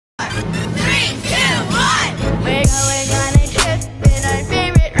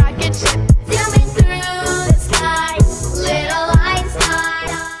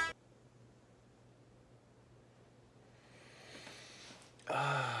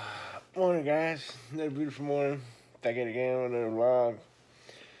Morning, guys. Another beautiful morning. Back at it again on another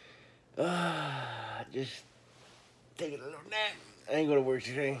vlog. Just taking a little nap. I ain't go to work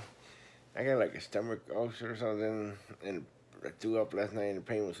today. I got like a stomach ulcer or something, and I threw up last night and the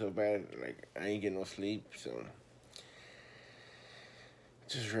pain was so bad, like I ain't getting no sleep, so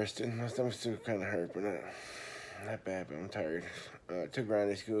just resting. My stomach still kind of hurt, but not bad, but I'm tired. Took Ryan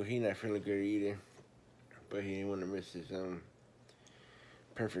to school. He not feeling good either, but he didn't want to miss his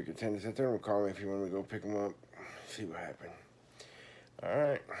perfect attendance. I told him to call me if you want me to go pick him up, see what happened. All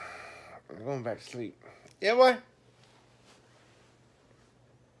right, I'm going back to sleep. Yeah, boy?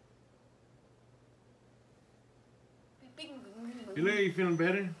 You feeling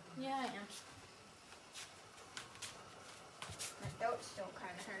better? Yeah, I am. My throat still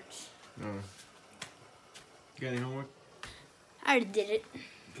kind of hurts. No. You got any homework? I already did it.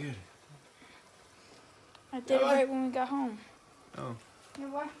 Good. I did it right when we got home. Oh. You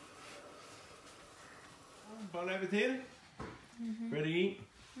know what? Bon appetit? Ready to eat?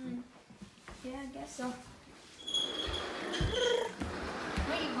 Yeah, I guess so.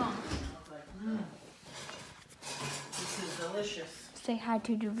 Where you going? This is delicious. Say hi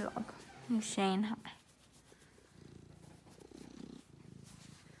to the vlog. I'm saying hi.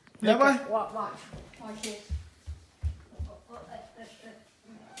 Yeah, boy? Watch this.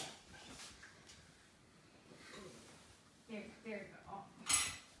 There you go.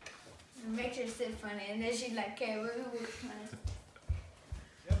 It makes her sit funny, and then she's like, okay, we're funny.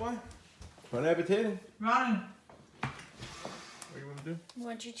 Yeah, boy? Bon appetit? Ronnie. What do you want to do?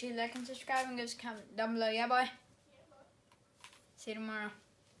 Want you to like and subscribe and give us a comment down below. Yeah, boy? See you tomorrow.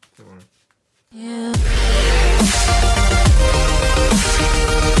 Come on. Yeah.